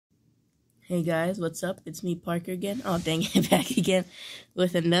Hey guys, what's up? It's me, Parker, again. Oh, dang it, back again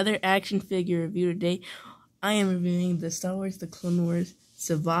with another action figure review today. I am reviewing the Star Wars The Clone Wars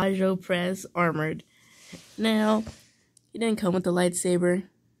Savage Opress Armored. Now, he didn't come with the lightsaber,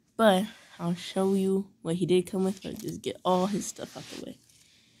 but I'll show you what he did come with. But just get all his stuff out the way.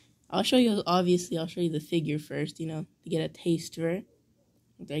 I'll show you the figure first, to get a taste for it.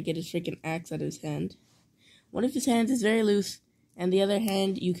 After I get his freaking axe out of his hand. One of his hands is very loose. And the other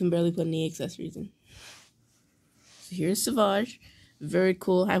hand, you can barely put any accessories in. So here's Savage. Very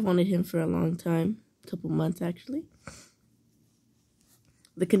cool. I've wanted him for a long time. A couple months, actually.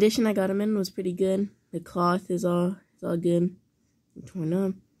 The condition I got him in was pretty good. The cloth is all good. Torn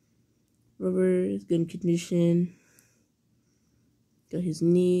up. Rubber is good condition. Got his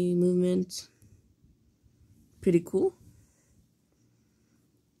knee movement. Pretty cool.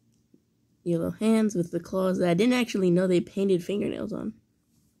 Yellow hands with the claws that I didn't actually know they painted fingernails on.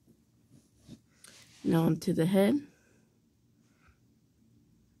 Now onto the head.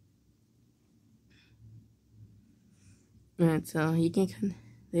 Alright, so you can,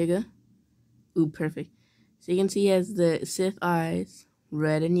 there you go. Ooh, perfect. So you can see he has the Sith eyes,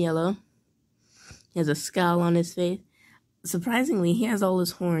 red and yellow. He has a scowl on his face. Surprisingly, he has all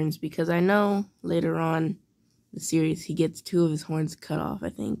his horns, because I know later on the series he gets 2 of his horns cut off, I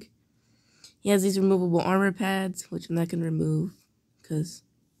think. He has these removable armor pads, which I'm not going to remove, because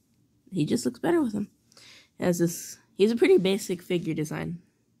he just looks better with them. He's a pretty basic figure design.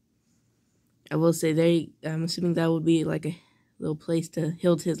 I will say, I'm assuming that would be like a little place to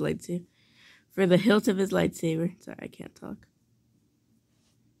hilt his lightsaber. For the hilt of his lightsaber, sorry, I can't talk.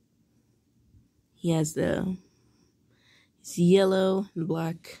 He has it's yellow and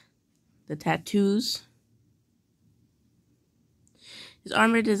black, the tattoos. His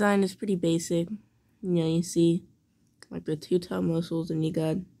armor design is pretty basic. You see like the 2 top muscles, and you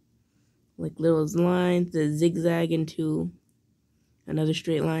got like little lines that zigzag into another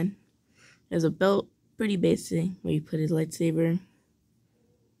straight line. There's a belt, pretty basic, where you put his lightsaber.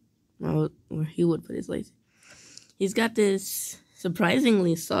 Well, where he would put his lightsaber. He's got this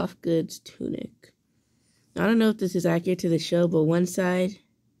surprisingly soft goods tunic. I don't know if this is accurate to the show, but one side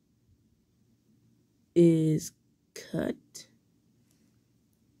is cut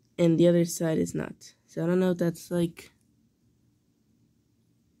and the other side is not. So I don't know if that's like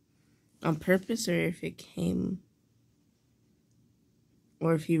on purpose or if it came,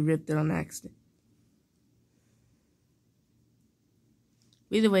 or if he ripped it on accident.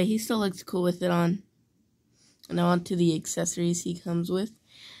 Either way, he still looks cool with it on. And now on to the accessories he comes with.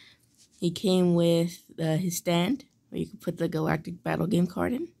 He came with his stand, where you can put the Galactic Battle Game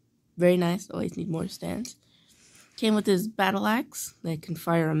card in. Very nice. Always need more stands. Came with his battle axe that can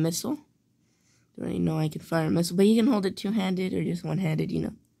fire a missile. Don't really know I can fire a missile, but you can hold it 2-handed or just 1-handed,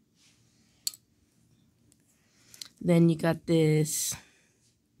 Then you got this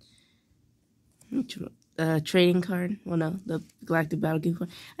trading card. Well, no, the Galactic Battle Game card.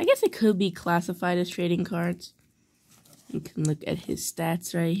 I guess it could be classified as trading cards. You can look at his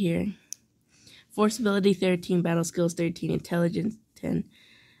stats right here. Force ability 13, battle skills 13, intelligence 10,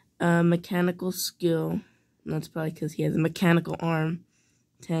 mechanical skill. And that's probably because he has a mechanical arm.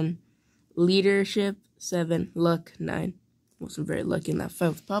 10. Leadership, 7. Luck, 9. Wasn't very lucky in that fight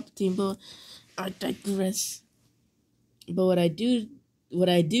with Palpatine, but I digress. But what I do,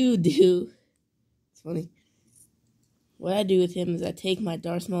 it's funny. What I do with him is I take my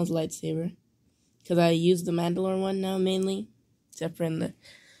Darth Maul's lightsaber, because I use the Mandalore one now mainly, except for in the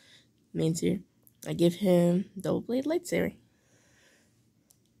main series. I give him double blade lightsaber,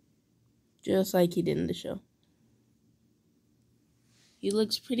 just like he did in the show. He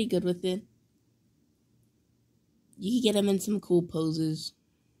looks pretty good with it. You can get him in some cool poses.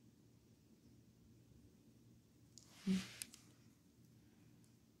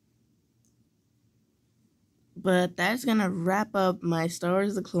 But that's gonna wrap up my Star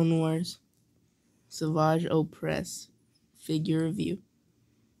Wars The Clone Wars Savage Opress figure review.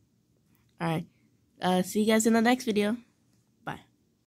 Alright, see you guys in the next video.